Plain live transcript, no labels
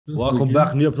Welcome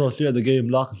back. New episode, share the game,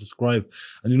 like and subscribe.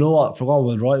 And you know what? Forgot I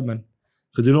was right, man.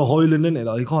 Because you know Hoyland, innit?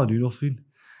 Like, he can't do nothing.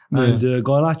 And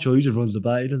Garnacho, he just runs the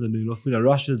bat, he doesn't do nothing. And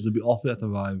Rashford's a bit off it at the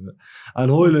moment. And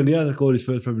Hoyland, he hasn't scored his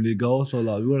first Premier League goal, so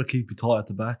like we want to keep it tight at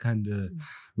the back and we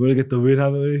want to get the win,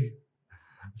 haven't we?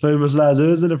 Famous lad,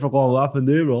 isn't it? Forgot what happened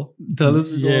there, bro. Tell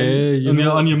us. On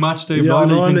your match day, bro,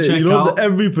 you can check you know out.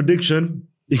 Every prediction,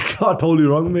 he got totally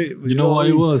wrong, mate. You know what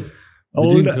it was?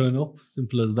 We didn't turn up.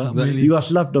 Simple as that, Exactly. mate. You got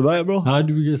slapped about, bro. How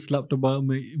did we get slapped about,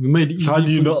 mate? We made it easy. How did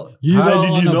you not? How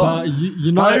did you not?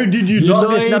 How did you not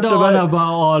get slapped about?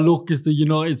 Oh, look, it's the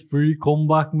United's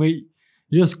pre-comeback, mate.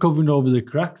 You're just covering over the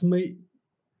cracks, mate.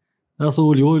 That's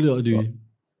all you got to do. I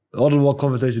don't know what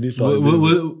conversation is like.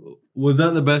 Was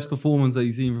that the best performance that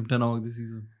you've seen from Ten Hag this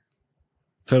season?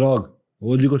 Ten Hag,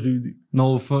 what did you got to do?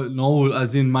 No,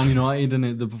 as in Man United,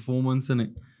 innit? The performance,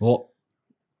 innit? What?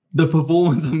 The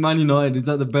performance of Man United, is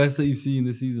that the best that you've seen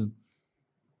this season?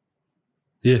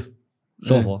 Yeah,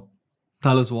 so far.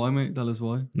 Tell us why, mate. Tell us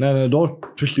why. No, don't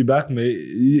twist it back, mate.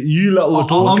 You lot were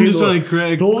talking. I'm just trying to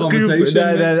create a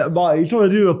conversation. But he's trying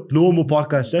to do a normal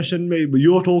podcast session, mate. But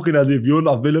you're talking as if you're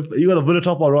not Villa. You got a Villa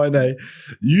topper right now.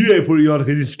 You ain't putting it on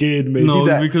because you're scared, mate. No,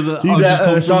 because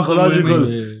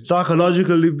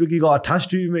psychologically, he got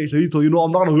attached to you, mate. So he thought,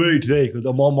 I'm not gonna worry today because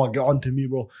the mom might get on to me,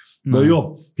 bro. But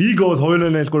he goes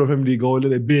Hoyland and scored a Premier League goal,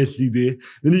 and they basically there.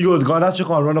 Then he goes, God, that shit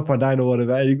can't run up and down or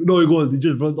whatever. He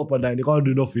just runs up and down. He can't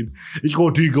do nothing. He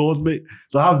scored 2 goals, mate.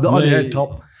 So have the on head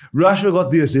top. Rashford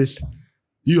got the assist.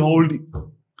 You hold it.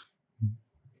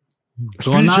 It's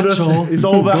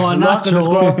over.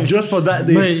 Just for that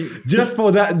day. Mate, just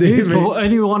for that day, mate.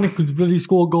 Anyone could bloody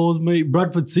score goals, mate.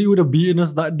 Bradford City would have beaten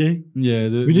us that day. Yeah.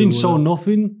 We didn't show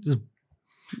nothing.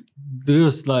 They're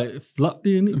just like flat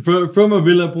in it. From a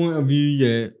Villa point of view,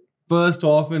 yeah. First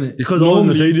half, innit? Because all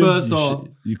the stadium, first half.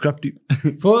 You crapped it.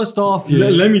 First half, yeah.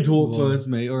 Let me talk first,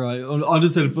 mate. All right. I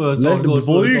just said first half.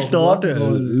 Before you start,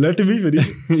 let me finish.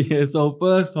 Yeah, so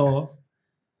first half.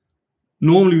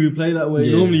 Normally we play that way.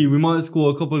 Yeah. Normally we might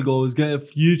score a couple of goals, get a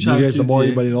few chances.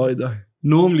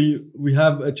 Normally we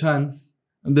have a chance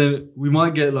and then we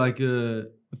might get like a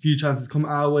few chances come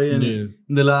our way in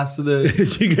the last of the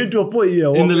you get to a point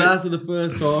in the last of the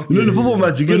first half. You know the football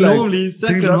match you get normally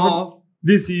second half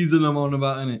this season I'm on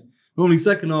about, innit? Normally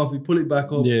second half we pull it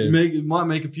back up. Yeah. Might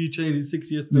make a few changes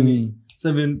 60th minute,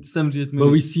 70th minute. But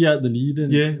we see out the lead,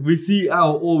 innit? Yeah, we see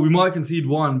out, or we might concede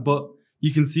one, but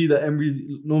you can see that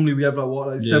normally we have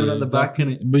like 7 at the back,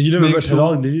 innit? But you never got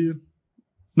Ten, did you?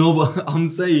 No, but I'm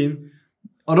saying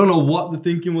I don't know what the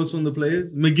thinking was from the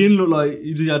players. McGinn looked like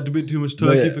he just had a bit too much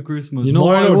turkey for Christmas. You know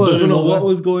what it was? I don't know what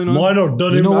was going on. Why not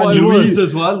done him? Luis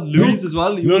as well. Yo, on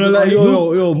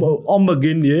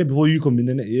McGinn, before you come in,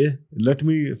 innit, let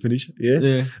me finish,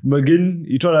 McGinn,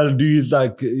 he tried to do his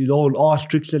old arse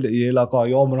tricks, innit, like,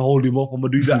 I'm gonna hold him up, I'm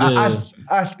gonna do that.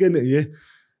 Ask, innit,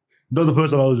 That's the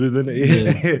person I was with,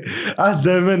 innit? Ask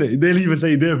them, innit? They'll even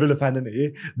say they're a Villa fan,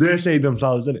 innit? They'll say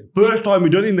themselves, innit? First time he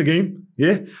done it in the game,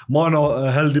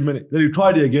 Marno held him, innit? Then he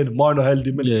tried it again, Marno held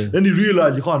him, innit? Then he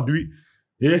realised he can't do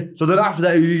it, So then after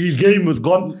that, his game was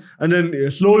gone. And then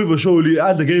slowly but surely,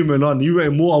 as the game went on, he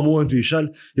went more and more into his shell.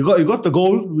 He got the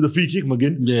goal with the free kick,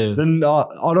 McGinn. Then,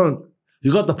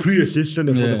 he got the pre-assist for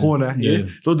the corner,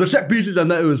 So the set pieces and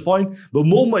that, it was fine. But the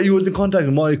moment he was in contact,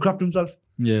 he crapped himself.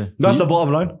 Yeah. That's the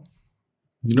bottom line.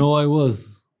 You know what it was?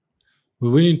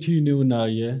 We're winning 2-0 now,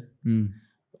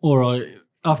 All right.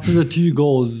 After the 2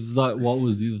 goals, like what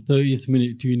was it? The 30th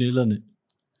minute, 2-0, isn't it?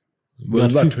 We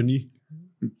had about 20.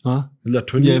 Huh? Was that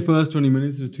 20? Yeah, first 20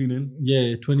 minutes was 2-0.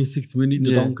 Yeah, 26th minute,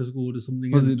 the Donker scored or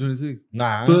something. Was it 26?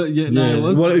 Nah. It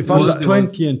was. Well, it was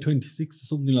 20 and 26 or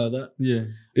something like that. Yeah.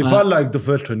 It felt like the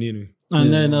first 20 anyway.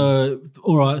 And then,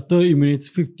 all right, 30 minutes,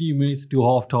 15 minutes to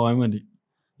half time, wasn't it?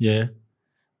 Yeah.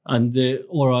 And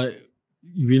all right,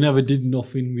 we never did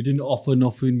nothing. We didn't offer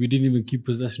nothing. We didn't even keep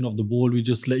possession of the ball. We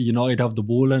just let United have the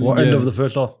ball. And end of the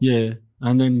first half? Yeah.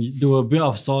 And then there were a bit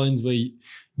of signs where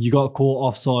you got caught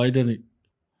offside in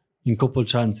a couple of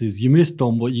chances. You missed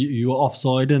them, but you were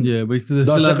offside. And but you still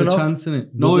had a chance in it.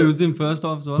 No, it was in first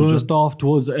half as well. First half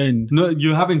towards the end. No, you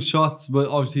were having shots, but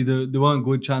obviously there weren't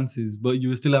good chances. But you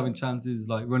were still having chances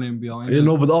like running behind. Yeah,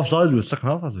 no, but the offside was second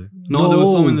half, I think. No, there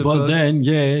was some in the first. But then,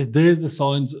 there's the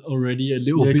signs already a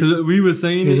little bit. Because we were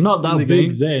saying it's not that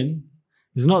big then.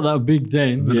 It's not that big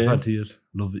then. Villa fan tears.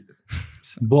 Love it.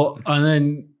 And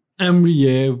then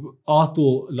Emery, I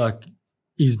thought like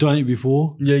he's done it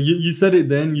before. Yeah, you said it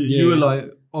then. You were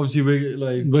like, obviously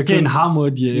we're getting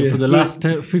hammered for the last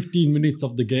 15 minutes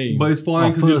of the game. But it's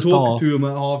fine because you talk to him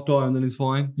at half time, then it's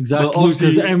fine. Exactly,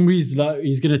 because Emery's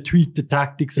he's going to tweak the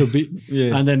tactics a bit.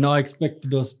 And then I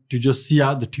expected us to just see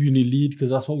out the 2-0 lead because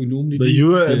that's what we normally do. But you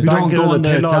were banking on the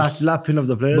 10-out slapping of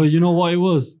the players. But you know what it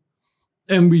was?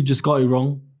 Emery just got it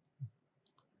wrong.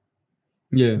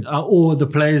 Yeah. Or the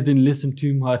players didn't listen to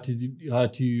him how to I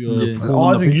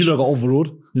think you got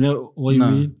overruled. You know what you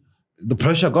mean? The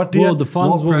pressure got there. Well, the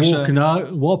fans were walking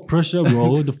out. What pressure,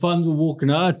 bro? The fans were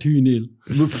walking out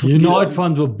 2-0. United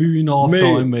fans were booing half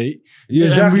time, mate.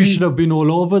 Emery should have been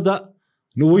all over that.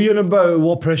 No, you know about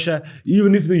what pressure.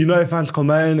 Even if the United fans come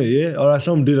in, or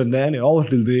some did it then, I was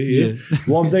still there,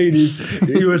 What I'm saying is,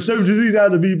 you were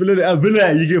 73,000 people in it. At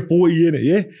Villa, you get 40 in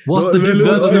it, What's the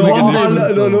difference?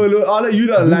 No, I'll let you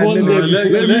not land in it.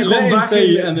 Let me come back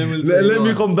in and then we'll say let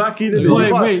me come back in it.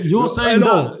 Wait, you're saying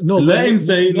that? No, let him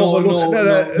say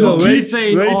no. He's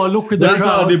saying, oh, look at the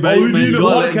crowd. Are we doing a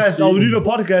podcast? Are we doing a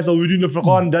podcast? Or are we doing a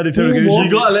Frakan Dad interrogation?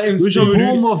 You gotta let him speak.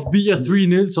 Bournemouth beat us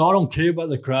 3-0, so I don't care about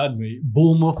the crowd, mate.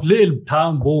 Bournemouth, little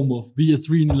town Bournemouth, beat us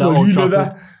 3-0. No, you know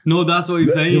that. No, that's what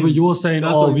he's saying. Yeah, but you're saying,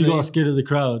 we got scared of the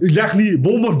crowd. Exactly.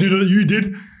 Bournemouth did it, you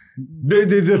did.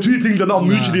 The three things are not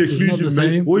mutually exclusive,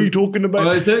 mate. What are you talking about?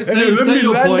 Right,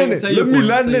 let me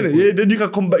land in it. Yeah, then you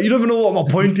can come back. You don't even know what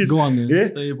my point is. Go on then. Yeah?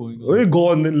 Say your point. Go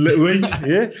on then. Wait.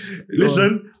 Yeah.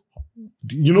 Listen.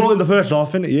 You know, in the first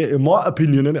half, innit? In my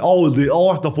opinion, innit? I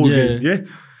watched the full game.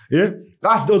 Yeah.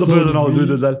 That's the other person I was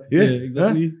with as well. Yeah,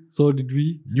 exactly. So did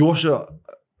we. You watch it.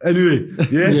 Anyway,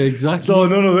 yeah. Yeah, exactly. So,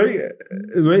 no, wait.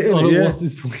 What's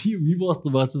this for you? We watched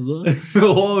the match as well.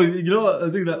 Oh, you know what?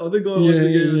 I think that other guy watched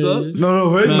the game as well. No,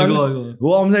 wait, man. Go on.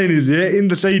 What I'm saying is, in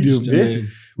the stadium,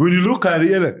 when you look at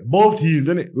it, both teams,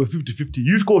 were 50-50.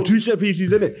 You score 2 set pieces,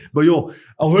 but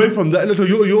away from that,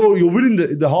 you're winning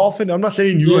the half, I'm not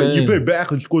saying you play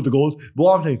better and score the goals, but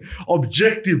what I'm saying,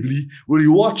 objectively, when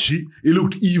you watch it, it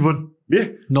looked even. Yeah.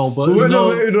 No, but no,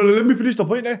 let me finish the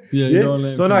point there.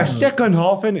 So now second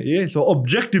half, so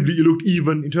objectively it looked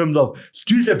even in terms of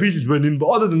 2 set pieces winning, but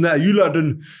other than that, you lot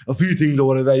done a few things or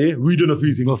whatever, we done a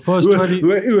few things. But first 20...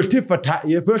 It was tit for tat,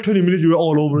 First 20 minutes, you were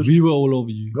all over us. We were all over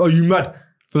you. Oh, you mad?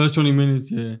 First 20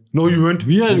 minutes, No, you weren't.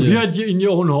 We had you in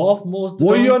your own half most of the time.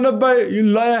 What are you on about? You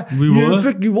liar. We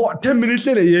were. You what, 10 minutes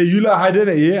in it, You like had in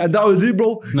it, And that was it,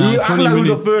 bro. Nah, you act like it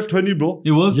was the first 20, bro.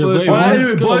 It was first 20.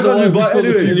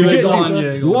 Anyway, you get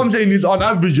on. What I'm saying is, on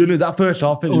average, that first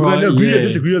half, we can agree or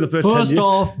disagree on the first 10. First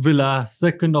half, Villa.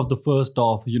 Second of the first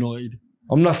half, United.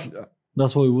 I'm not...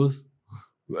 That's what it was.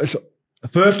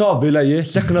 First half, Villa,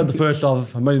 Second of the first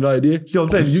half, Man United, See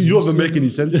what I'm saying? You don't even make any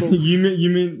sense, bro. You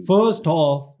mean first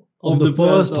half of the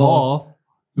first half,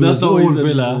 that's not all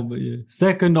Villa.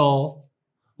 Second half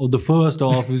of the first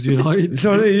half was United.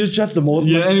 So you just the most.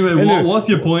 Yeah. Anyway, what's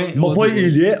your point? My point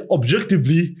is,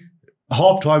 objectively,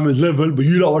 half time was level, but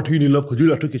you lot were 2-0 up because you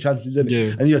lot took your chances, and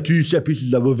you had 2 set pieces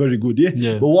that were very good,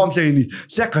 But what I'm saying is,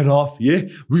 second half,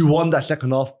 we won that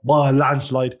second half by a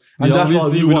landslide, and that's why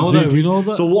we won. We know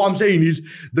that. So what I'm saying is,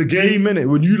 the game,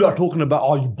 when you lot talking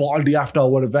about, you balled after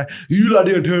or whatever, you lot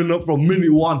didn't turn up from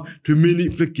minute 1 to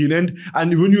minute freaking end,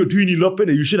 and when you were 2-0 up,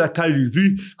 you should have carried it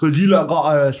through because you lot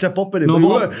got a step up in it.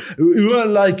 But you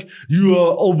weren't like you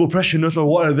were over pressuring us or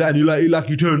whatever, and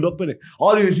you turned up in it.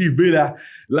 I didn't see Villa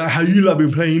like how you lot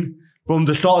been playing from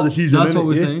the start of the season. That's what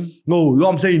we're saying. No, what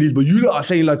I'm saying is, but you lot are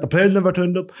saying like the players never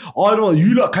turned up. I don't know,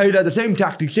 you lot carried out the same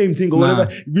tactic, same thing or whatever.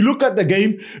 If you look at the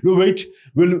game,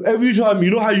 every time, you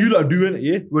know how you lot do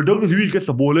it, when Douglas Luiz gets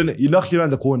the ball in it, he knocks you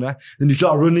around the corner, then you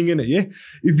start running in it,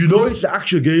 If you know it's the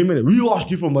actual game in it, we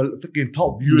watched you from a freaking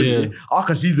top view, I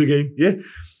can see the game,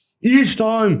 Each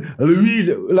time, Luiz,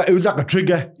 it was like a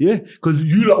trigger, Because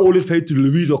you lot always play to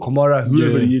Luiz or Kamara,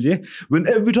 whoever he is, When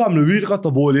every time Luiz got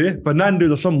the ball,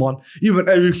 Fernandes or someone, even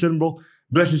Eriksen, bro,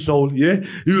 bless his soul, He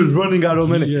was running at him,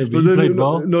 innit? But then,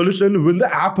 no, listen, when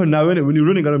that happened now, innit? When you're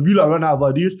running at him, you lot run out of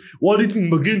ideas. What do you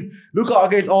think McGinn, look at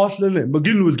against Arsenal, innit?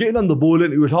 McGinn was getting on the ball,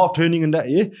 and it was half turning and that,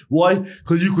 Why?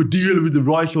 Because you could deal with the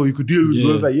Rice or you could deal with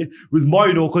whoever, With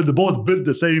Mino, because they both built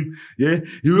the same,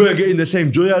 You weren't getting the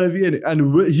same joy out of it,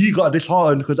 and he got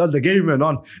disheartened because as the game went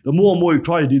on, the more and more he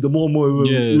tried it, the more and more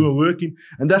we were working.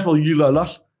 And that's why you lot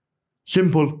lost.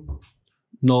 Simple.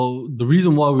 No, the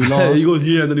reason why we lost... He goes,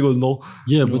 and then he goes, no.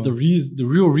 Yeah, but the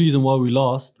real reason why we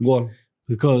lost... Go on.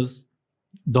 Because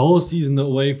the whole season, the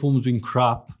away form's been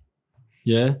crap.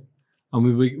 And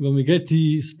when we get to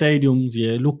stadiums,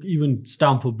 look, even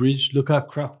Stamford Bridge, look how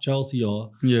crap Chelsea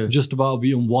are. Just about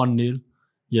beating 1-0.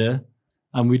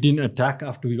 And we didn't attack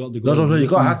after we got the goal. That's what I'm saying, you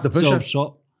got to hack the pressure.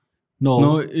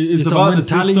 No, it's about the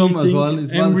system as well.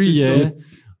 It's Emery,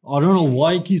 I don't know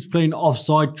why he keeps playing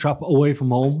offside trap away from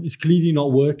home. It's clearly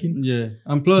not working. Yeah.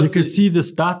 And plus, you can see the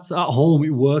stats at home,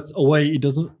 it works. Away, it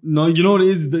doesn't. No, you know what it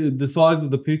is? The size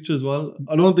of the pitch as well.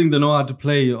 I don't think they know how to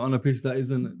play on a pitch that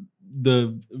isn't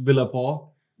the Villa Park.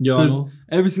 Yeah, because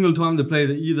every single time they play,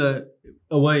 they're either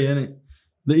away, innit?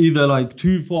 They're either like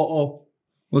too far up,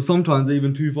 or sometimes they're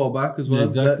even too far back as well. Yeah,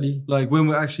 exactly. Like when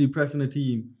we're actually pressing a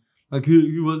team. Like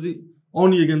who was it?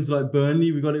 Only against like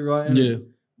Burnley, we got it right. Yeah.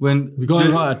 When we got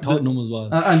it right at Tottenham as well.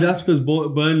 And that's because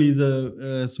Burnley's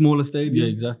a smaller stadium.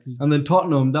 Yeah, exactly. And then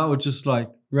Tottenham, that was just like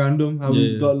random, how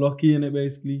we got lucky in it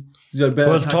basically.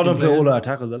 But Tottenham play all our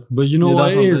attackers then. But you know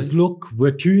what it is? Look,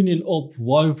 we're 2-0 up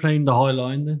while we're playing the high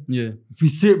line then. Yeah. If we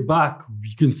sit back,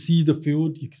 you can see the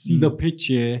field, you can see the pitch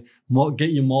here, get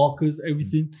your markers,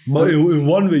 everything. But in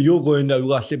one way you're going that we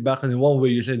got to sit back, and in one way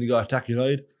you're saying you got to attack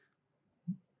United.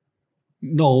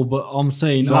 No, but I'm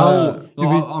saying... I'm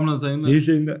not saying that. He's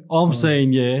saying that. I'm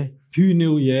saying,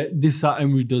 2-0, this is how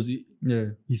Emery does it. Yeah.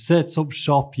 He sets up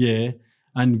shop,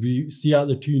 and we see out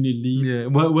the 2-0 lead. Yeah,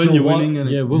 when you're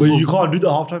winning. But you can't do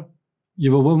that half time. Yeah,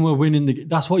 but when we're winning,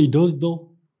 that's what he does though.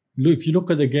 Look, if you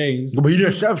look at the games... But he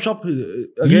didn't set up shop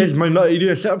against Man United. He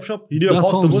didn't set up shop. He didn't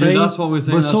pass the ball. That's what we're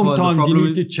saying. But sometimes you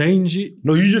need to change it.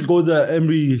 No, you just go there,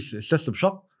 Emery sets up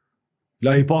shop.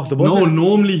 Like he parked the bus. No,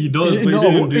 normally he does, but he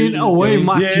didn't do it in away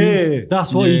matches,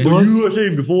 that's what he does. But you were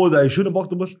saying before that he shouldn't park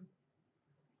the bus.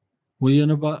 What are you on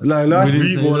about? Like last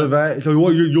week or whatever. So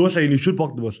what you're saying he should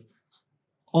park the bus.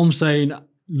 I'm saying,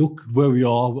 look where we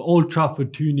are. We're Old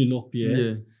Trafford 2-0 up,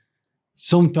 yeah.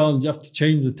 Sometimes you have to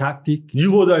change the tactic.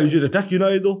 You go there, you should attack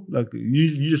United though. Like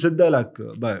you just said there like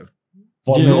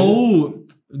no,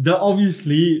 that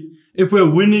obviously if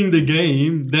we're winning the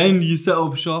game, then you set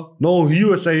up shop. No, you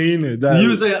were saying that. You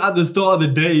were saying at the start of the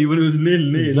day when it was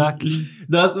 0-0. Exactly.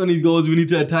 That's when he goes, we need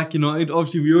to attack United.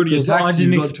 Obviously, we already attacked. I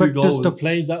didn't expect us to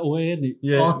play that way.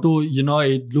 I thought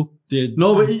United looked dead.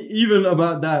 No, but even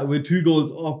about that, we're 2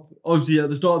 goals up. Obviously, at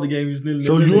the start of the game, it's 0-0.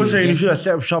 So you're saying you should have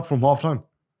set up shop from half time?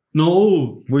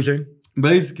 No. What are you saying?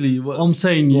 Basically, I'm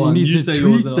saying you need to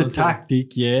tweak the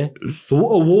tactic, So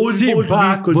what sit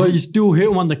back, but you still hit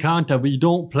him on the counter, but you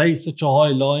don't play such a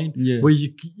high line where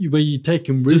you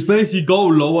taking risks. Just basically go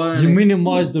lower. You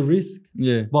minimize the risk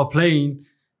by playing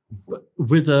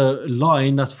with a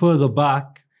line that's further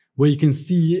back, where you can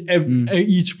see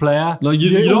each player. Like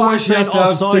you don't actually have to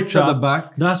have 6 at the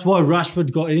back. That's why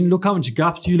Rashford got in. Look how much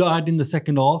gaps you lot had in the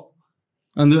second half.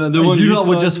 And you lot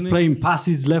were just playing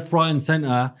passes left, right, and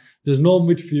centre. There's no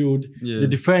midfield. The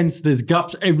defence, there's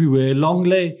gaps everywhere.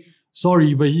 Longley,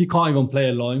 sorry, but he can't even play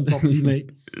a line properly, mate.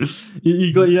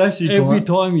 he actually every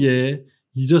time, he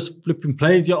just flipping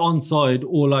plays you onside,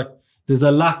 or like there's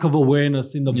a lack of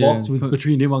awareness in the box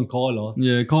between him and Carlos.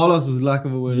 Yeah, Carlos was lack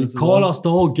of awareness. Carlos,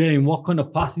 the whole game, what kind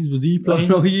of passes was he playing?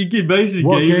 No, he basically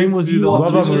what game was he What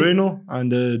about Moreno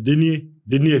and Digne?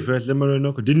 Didn't he first let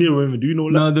Moreno? Because didn't he do you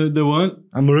know that? No, they weren't.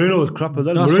 And Moreno was crap as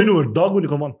well. Moreno was dog when he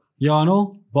come on. Yeah, I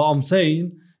know. But I'm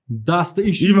saying that's the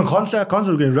issue. Even Constance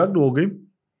was getting ragged the whole game.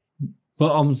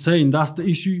 But I'm saying that's the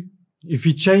issue. If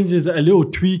he changes a little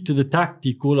tweak to the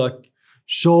tactic or like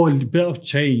show a bit of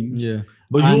change. Yeah.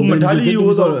 But your mentality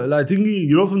was like thinking,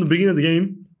 from the beginning of the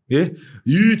game,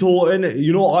 you thought,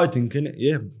 innit, I think,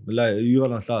 innit, like you're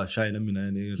gonna start shining me,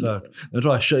 and start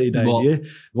try to shut it down,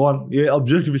 go on,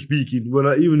 objectively speaking,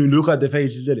 even when you look at the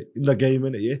faces in the game,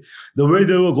 innit, the way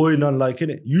they were going on, like,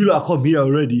 innit, you like come here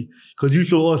already, because you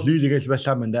saw us lose against West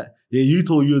Ham and that, you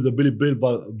thought you were the Billy Bill,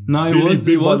 but no, it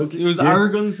was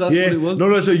arrogance, that's what it was.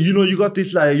 No, so you got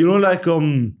this like,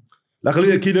 like a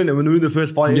little kid, innit, when they win the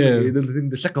first fight, then they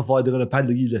think the second fight they're gonna pan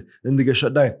the geezer, then they get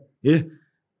shut down,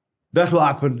 That's what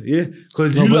happened,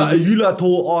 Because you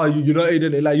thought,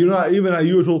 United, like, even like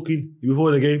you were talking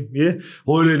before the game,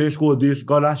 they scored this,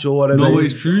 got that show, whatever. No,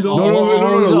 it's true though. No.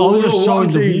 I was showing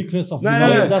the weakness of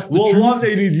United. That's the truth. What I'm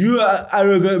saying is you are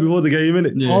arrogant before the game,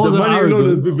 innit?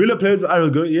 The Villa players were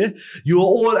arrogant, You were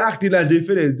all acting as if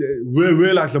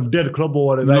we're like some dead club or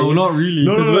whatever. No, not really.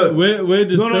 No. We're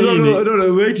just saying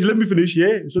No, wait till let me finish,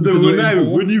 So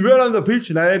when you were on the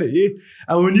pitch now, innit,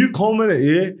 and when you come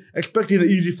in, expecting an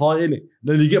easy fight,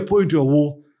 then you get put into a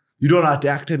war, you don't have to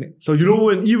act in it. So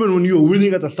even when you're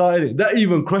winning at the start, that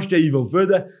even crushed it even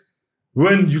further.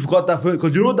 When you've got that first,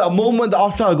 because that moment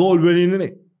after a goal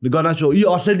winning, The guy natural.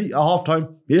 I said it at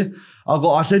halftime. Yeah,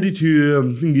 I said it to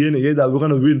thingy, that we're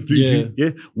gonna win 3-2. Yeah.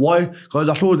 Why? Because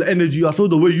I saw the energy. I saw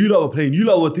the way you lot were playing. You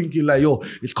lot were thinking like, yo,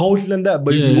 it's coaching and that.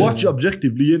 But if you watch it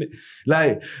objectively, innit,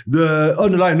 like the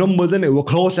underlying numbers in it were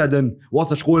closer than what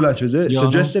the scoreline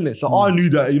suggesting it. So I knew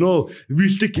that, if we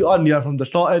stick it on there from the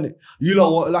start, innit, you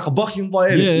lot were like a boxing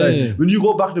fight, innit. When you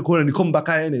go back to the corner and you come back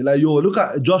out, innit, like, yo, look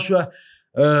at Joshua.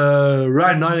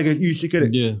 Round 9 against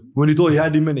Usyk, when he thought he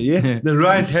had him in it, then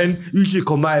round 10, Usyk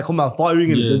come out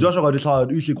firing, and then Joshua got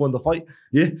decided Usyk won the fight.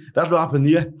 That's what happened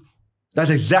here. That's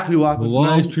exactly what happened.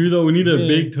 No, it's true though. We need a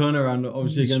big turnaround,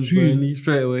 obviously, against Burnley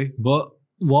straight away. But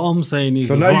what I'm saying is,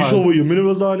 so now you saw what your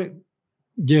minerals are, innit?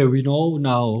 Yeah, we know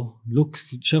now. Look,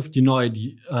 Sheffield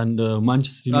United and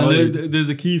Manchester United. And there's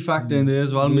a key factor in there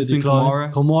as well, missing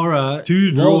Kamara. Kamara.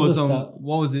 2 draws. What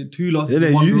was it? 2 losses. Yeah,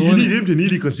 you need him to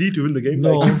nearly concede to win the game.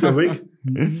 No. Like,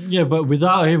 yeah, but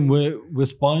without him, we're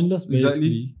spineless,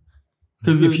 basically.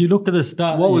 Because if you look at the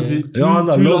stat, what was it? I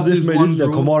love this, man. This is the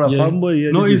Kamara fanboy.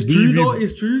 Yeah, no, it's true though.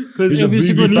 It's true. Because if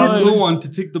you need someone to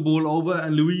take the ball over,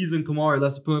 and Luiz and Kamara,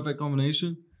 that's a perfect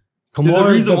combination. There's a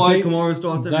reason why Kamara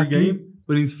starts every game.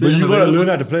 But you gotta learn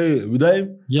how to play with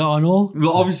him. Yeah, I know.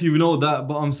 Well, obviously we know that,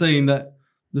 but I'm saying that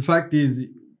the fact is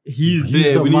he's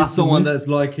there. We need someone that's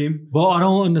like him. But I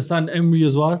don't understand Emery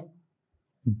as well.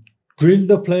 Grill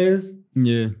the players.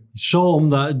 Yeah. Show them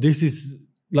that this is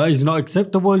like it's not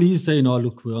acceptable. He's saying, "Oh,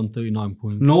 look, we're on 39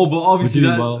 points." No, but obviously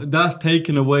that's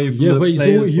taken away from the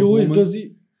players. He always does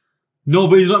it. No,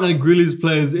 but he's not going to grill his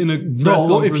players in a press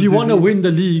conference. If you want to win the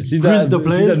league, grill the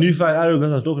players. See that newfound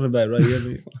arrogance I was talking about, right?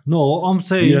 Yeah, no, I'm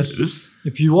saying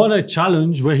if you want a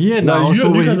challenge, we're here now. You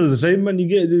guys are the same, man. You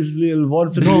get this little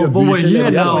one for no, but we're here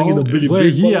now.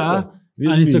 We're here,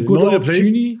 and it's a good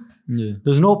opportunity. Yeah.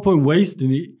 There's no point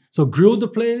wasting it. So grill the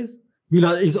players. Be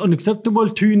like, it's unacceptable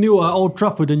 2-0 at Old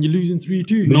Trafford and you're losing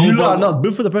 3-2. No, you lot are not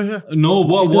built for the pressure. No,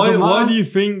 why do you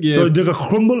think? So they're going to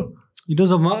crumble? It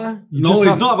doesn't matter.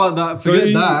 It's not about that.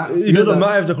 Forget that. It doesn't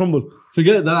matter if they crumble.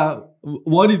 Forget that.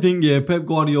 Why do you think, Pep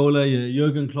Guardiola,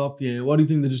 Jurgen Klopp, why do you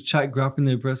think they just chat crap in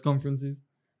their press conferences?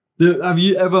 Have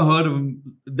you ever heard of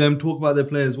them talk about their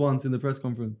players once in the press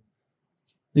conference?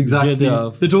 Exactly. Yeah,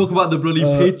 they talk about the bloody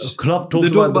pitch. Klopp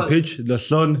talks about the pitch, the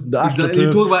sun, the exactly.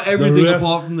 They talk about everything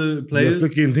apart from the players. The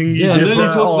freaking thing. Yeah, then he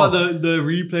talks about the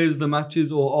replays, the matches,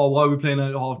 or why are we playing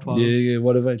at 12:30. Yeah,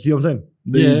 whatever. See what I'm saying?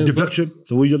 The deflection.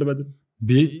 So what are you talking about?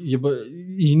 Yeah, but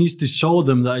he needs to show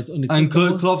them that it's unacceptable.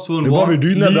 And Klopp's won what? Probably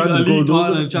doing that league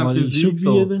title and Champions League.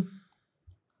 So.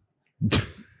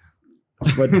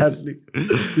 Fantastic.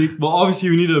 But obviously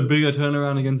we need a bigger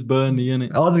turnaround against Burnley, innit?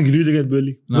 I don't think you lose against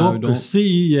Burnley. No, we don't.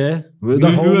 City,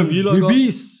 who have you got? We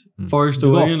beat Forest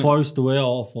away, innit? Forest away at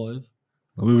R5.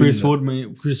 Chris Wood,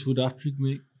 mate. Chris Wood hat-trick,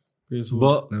 mate. Chris Wood.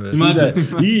 But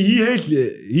imagine he hates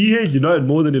United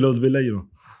more than he loves Villa,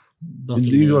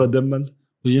 He's one of them, man.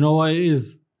 But you know what it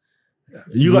is?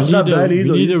 You got slapped down. We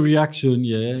need a reaction,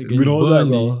 We know that,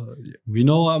 bro. We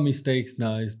know our mistakes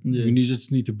now. We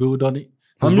just need to build on it.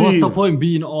 What's the point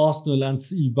being Arsenal and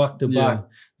City back to back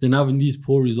than having these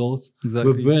poor results?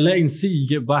 Exactly. We're letting City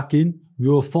get back in. We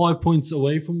were 5 points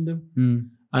away from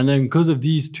them. And then because of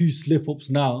these 2 slip-ups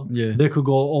now, they could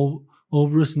go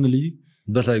over us in the league.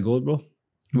 That's how it goes, bro.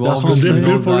 That's what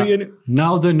I'm saying.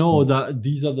 Now they know that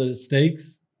these are the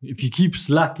stakes. If you keep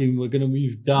slacking, we're going to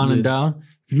move down and down.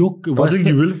 If you look,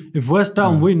 if West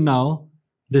Ham win now,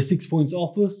 they're 6 points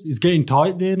off us. It's getting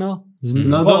tight there now.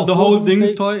 No, the whole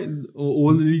thing's tight.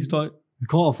 All the league's tight. We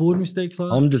can't afford mistakes like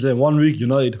that. I'm just saying, 1 week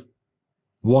United.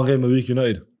 1 game a week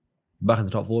United. Back in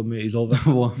the top 4, mate. It's over.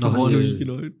 one week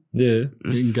United. Yeah.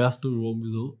 Getting gassed over one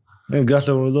result. Gassed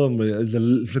over one result,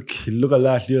 but look at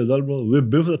last year as well, bro. We're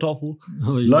built for the top 4.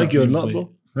 Like you're not,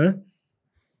 bro. In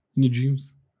your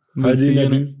dreams.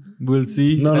 We'll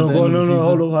see. No,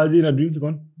 hold on. How's in our dreams? Go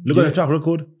on. Look at the track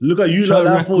record. Look at you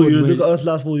last 4 years. Look at us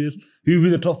last 4 years. Who's been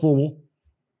in the top 4 more?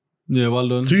 Yeah, well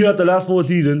done. 3 out the last 4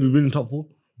 seasons, we've been in the top 4.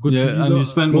 Good and you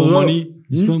spent more money.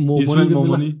 You spent more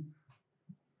money.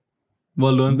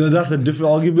 Well done. That's a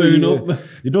different argument.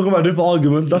 You're talking about different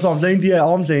arguments. That's what I'm saying to you.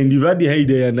 I'm saying you've had the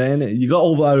heyday and innit? You got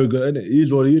over arrogant, innit? It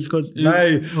is what it is. Because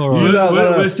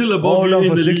we're still above you in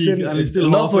the league and it's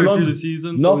still halfway through the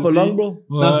season. Not for long, bro.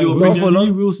 That's your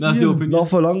opinion. That's your opinion. Not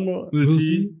for long, bro. We'll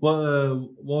see. What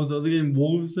was the other game?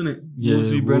 Wolves, innit? Yeah, Wolves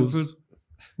v Brentford.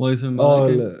 Why is it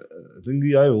I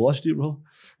think I watched it, bro.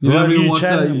 You haven't even watched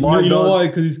that. You know why?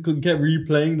 Because he kept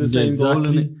replaying the same goal,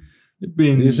 innit?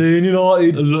 You're saying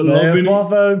United, far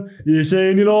from. You're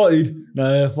saying United,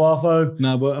 far from.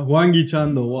 Nah, but Hwangi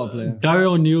Chan though, what a player. Gary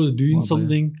O'Neill's doing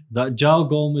something that João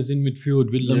Gomez in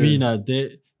midfield with Lamina,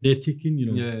 they're ticking, you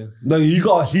know. Yeah. Like he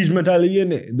got a huge mentality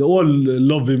in it. They all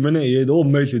love him in it. Yeah, they all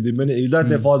mate with him in it. He's like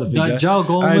their father figure. That João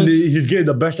Gomes, and he's getting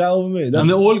the best out of him. And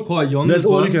they're all quite young. That's as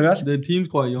all well. he can ask. The team's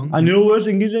quite young. And you know what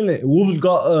thing is in it? Wolves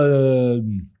got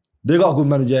they got a good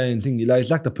manager and thing. Like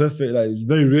it's like the perfect. Like it's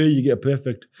very rare you get a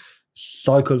perfect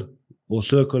cycle or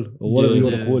circle or whatever you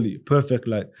want to call it. Perfect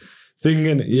like thing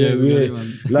in it. Yeah.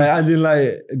 Like and then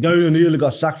like Gary O'Neill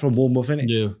got sacked from Bournemouth in it.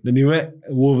 yeah. Then he went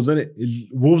Wolves in it.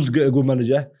 Wolves get a good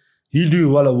manager. He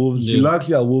do well at Wolves. Yeah. He likes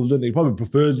it at Wolves and he probably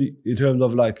prefers it in terms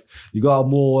of like you got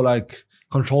more like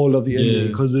control of it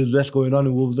because there's less going on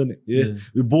in Wolves in it. Yeah.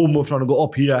 With Bournemouth trying to go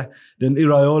up here, then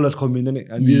Iraola's coming in it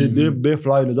and they're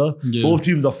flying as well. Yeah. Both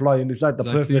teams are flying. It's like the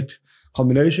perfect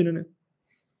combination in it.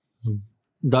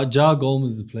 That João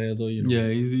Gomes is a player though, you know. Yeah,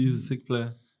 he's a sick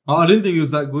player. I didn't think he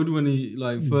was that good when he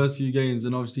like first few games,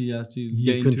 and obviously he has to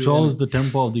get into controls the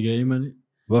tempo of the game, and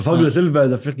Well, Fabio Silva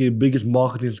is the freaking biggest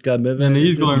marketing scam ever. and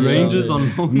he's going Rangers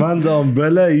on loan. Man's the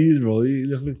umbrella,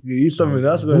 he's something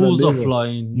else going on. Wolves are there, bro.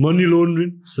 flying. Money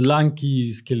laundering. Solanke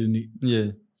is killing it.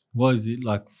 Yeah, What is it,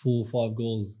 like 4 or 5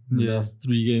 goals? Yeah. That's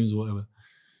 3 games or whatever.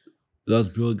 That's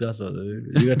pure gas. You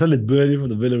can tell it's Bernie from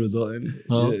the Villa result.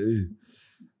 Oh.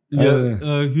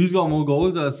 Who's got more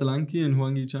goals? Solanke and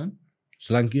Hwang Yi-chan.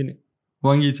 Slanky in it.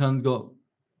 Hwang Yi-chan's got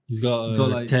He's got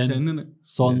like 10. in it.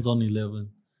 Son's on 11.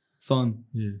 Son.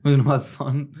 Yeah. I don't know about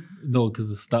Son. No, because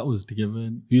the stat was together.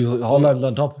 And He's Holland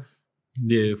on top.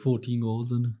 yeah, 14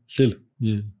 goals in it. Still.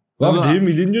 Yeah. What happened to him?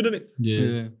 He's injured in it.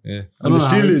 Yeah. Yeah. I don't know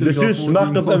how he's They still still got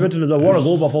smacked up 14 Everton as I want to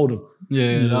go before them.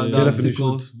 Yeah, that's they the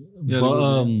goal. should. Yeah,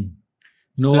 But, you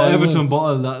know Yeah, what? Everton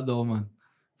bottled that though, man.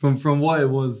 From what it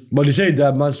was. But they say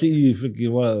that Man City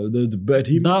freaking the better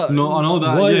team. No, I know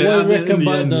that. Why yeah, reckon in the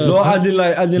about end. the- No, I didn't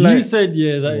like. You said,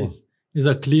 yeah, that is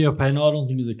a clear pen. I don't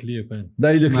think it's a clear pen.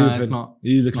 That is a clear Nah, pen. it's not.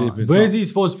 He is a It's clear not. pen. Where is he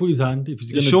supposed to put his hand if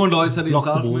he's going to Sean Dyche said it block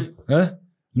the himself, ball? mate. Huh?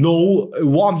 No,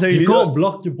 what I'm saying You is can't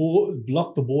block the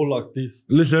ball like this.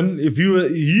 listen, if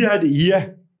he had it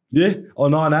here, yeah, or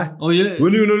no, nah. Oh yeah.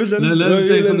 When you know, listen. Let him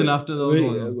say something after though. Wait,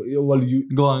 Go well, you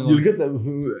on. you'll get that.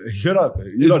 You're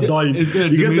not dying. It's gonna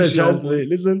You get that diminish your chance. ball. Wait,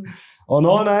 listen. On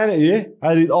nah, yeah,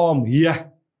 had his arm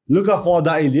here. Look how far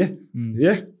that is, yeah,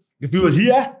 yeah. If he was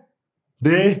here,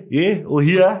 there, yeah, or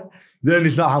here, then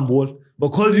it's not handball.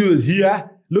 Because he was here,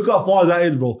 look how far that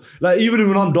is, bro. Like even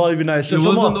when I'm diving, I It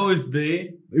wasn't always there.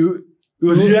 It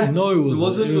was here. No, it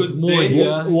wasn't, It it was was more there.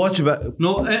 here. Watch it back.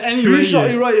 No, anyway. Screenshot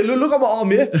Yeah. it right. Look at my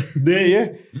arm here. There, yeah.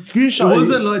 Screenshot It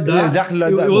wasn't like that. Yeah, exactly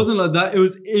like that. It bro. wasn't like that. It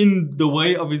was in the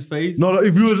way of his face. No,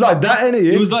 if you was like that, innit?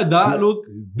 Yeah? It was like that. Look.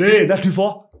 There, that's too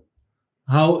far.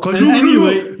 How? Cause And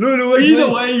anyway. wait,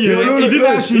 Either way, yeah, it didn't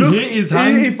actually hit his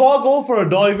hand. If I go for a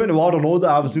dive, I don't know that.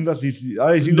 I haven't seen that.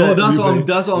 I ain't seen No, that.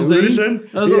 that's what I'm saying. Listen,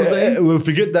 That's what I'm saying. Well,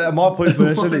 forget that. My point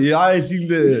first. innit? Yeah, I ain't seen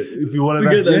the. If you want to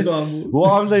Forget yeah? that. Man.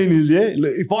 What I'm saying is, yeah,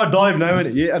 look, if I dive now,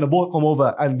 innit, yeah, and the ball come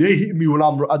over and they hit me when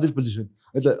I'm at this position,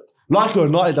 it's like or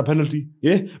not, it's a penalty,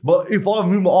 yeah. But if I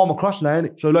move my arm across now,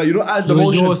 innit, so like you know, as the So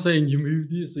motion. you're saying you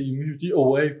moved it, so you moved it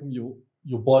away from your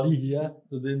body here,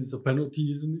 so then it's a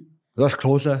penalty, isn't it? That's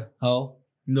closer. How?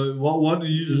 No, what did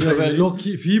you just Yeah, say? but look,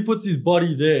 if he puts his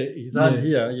body there, his hand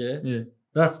here, Yeah.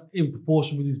 that's in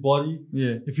proportion with his body.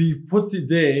 Yeah. If he puts it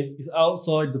there, it's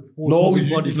outside the proportion No, of his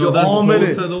you- body. it's No, your that's arm, innit?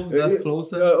 closer though. That's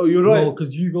closer. You're right. No,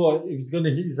 because you go, if he's going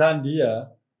to hit his hand here,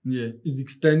 Yeah. he's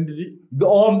extended it. The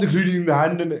arm including the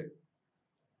hand in it.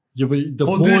 Yeah, but the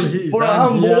For ball this, hit his for a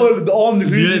hand here. handball, the arm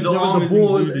including. Yeah, the Yeah, arm but is the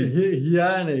ball included. hit here,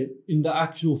 innit, in the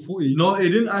actual footage. No, it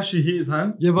didn't actually hit his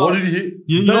hand. Yeah, but What did he hit?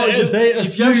 You they, know, they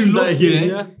if you actually assume that look, he, yeah,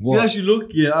 yeah. if you actually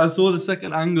look, yeah, I saw the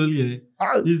second angle, yeah.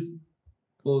 Ah, His,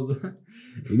 what was that?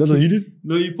 That's what he did?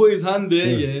 No, you put his hand there,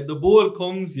 Yeah. yeah. The ball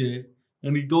comes, yeah,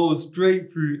 and it goes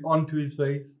straight through onto his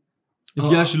face. If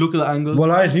you actually look at the angle,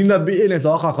 Well, I seen that bit in it,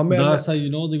 so I can't come That's back. how you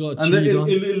know they got and then cheated on.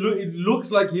 it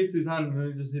looks like it hits his hand,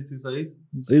 and it just hits his face.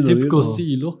 It's Is it, typical is it?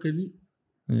 City look, isn't it?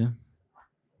 Yeah.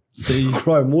 See,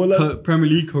 Cry more like. Premier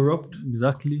League corrupt.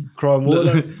 Exactly. Cry more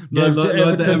like. Give Like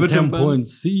Everton, the Everton 10 fans.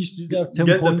 points. See, should have 10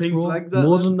 Get the points, pink bro. flags out.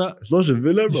 More than that. Social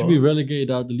Villa, They should be bro.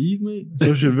 relegated out of the league, mate.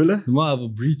 Social Villa. They might have a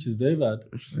breaches they've had.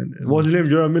 What's his name?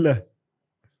 Gerard Miller.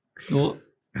 No,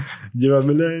 Gerard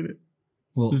Miller, innit?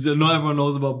 Well, not everyone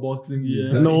knows about boxing.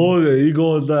 Yeah. No, he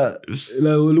goes that.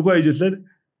 Like, look what he just said.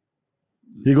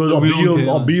 He goes, We don't care,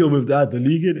 I'll man. beat him if they're at the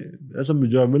league, innit? That's what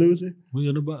Gerard Miller would say. what are you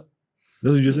on about?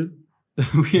 That's what you just said.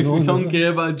 we No, don't no.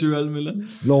 care about Gerald Miller.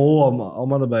 No,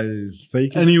 I'm on about his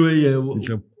fake. Anyway, yeah. It's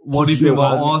a What do you think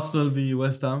about push- Arsenal v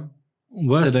West Ham?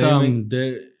 West Today, Ham,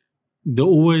 they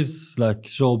always like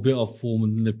show a bit of form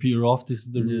and then they peter off. This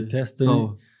is the real test.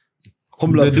 So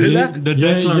Kom la Villa. The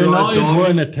Declan Rice United derby.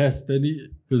 won a test, didn't he?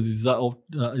 Because he's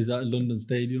at London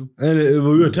Stadium. And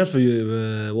we were test for you.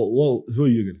 Who are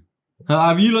you again?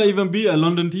 Have you not even beat a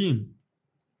London team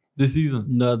this season?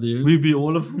 No, they. We beat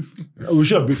all of them. We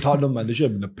should have beat Tottenham, man. They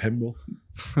should have been a Pembroke.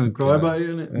 Cry about it,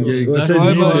 innit? Yeah,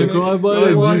 exactly. Cry about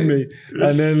it.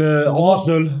 And then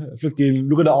Arsenal, flicking,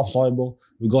 look at the offside, bro.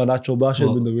 We got Nacho Bash should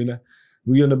have been the winner.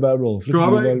 We in the bad, bro. Cry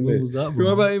about it. What was that, Cry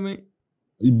bro? about it, mate.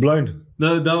 You blind.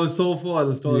 That was so far at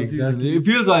the start of the Exactly. season. It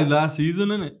feels like last season,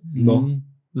 innit? No.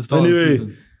 The start of the Anyway.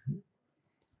 season.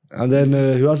 And then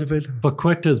who else we played? But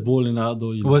Quecta's balling out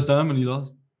though. You know. West Ham and he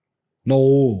lost. No,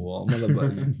 I'm not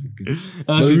about it.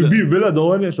 Actually, We beat Villa though,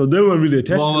 innit? So they weren't really a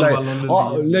test. Well, Like, well,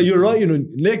 London, like, you're right, you know,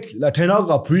 next, like Ten Hag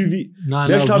got preview.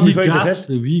 Next time we face a test.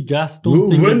 We gassed.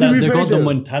 Don't think When that did we they got face the them?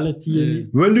 mentality in it.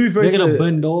 When do we They're face gonna the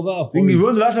bend over. thing? When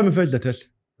was the last time we faced the test?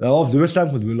 After the West Ham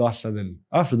because we lost, and then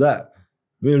after that,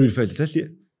 we didn't really face the test yet.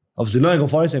 Obviously, now you're gonna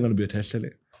find gonna be a test, isn't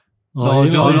it? Oh, No,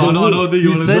 you know, I don't think you He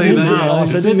want to said say it that. now.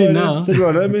 He said it now. Said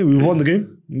right now, mate. We won the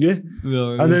game. Yeah.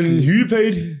 Yeah, And then who you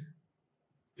played?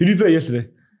 Who did you play yesterday?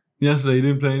 yesterday, he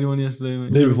didn't play anyone yesterday,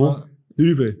 mate. Day before? Who did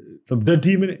you play? Some dead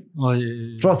team in it. Oh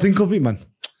yeah. Try to think of it, man.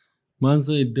 Man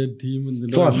say dead team and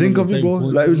they Try to don't think have of the it, same bro.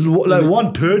 points. Like it was like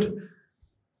 1/3.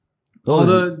 Oh,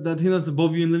 that team that's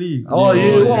above you in the league. Oh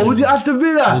yeah. Yeah. What was it? Aston The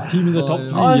Villa. team in the Oh, top yeah.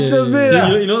 three. Aston Yeah,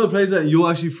 Villa. You know the place that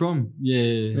you're actually from? yeah.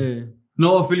 Yeah.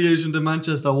 No affiliation to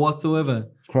Manchester whatsoever.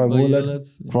 Cry But more, yeah, lad.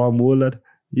 that's Cry more, lad.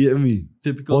 You get me?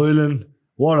 typical. Ireland.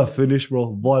 What a finish,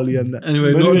 bro. Volley and that.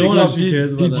 Anyway, But no anyway, one Clive, actually cares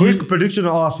about did that. Quick prediction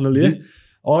of Arsenal, yeah?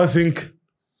 I think,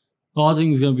 I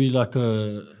think it's gonna be like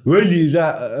a. really, is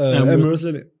that Emirates. Emirates,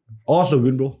 isn't it? Arsenal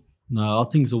win, bro. Nah, I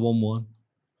think it's a 1-1.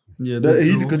 Yeah,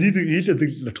 Because he should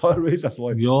think the title race, that's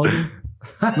why. Yeah.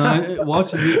 Nah,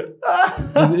 watch it.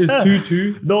 It's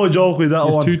 2-2. No joke with that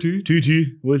It's one. 2-2. 2-2.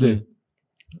 What is it?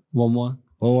 1-1.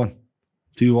 1-1.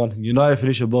 2-1. United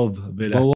finish above Villa.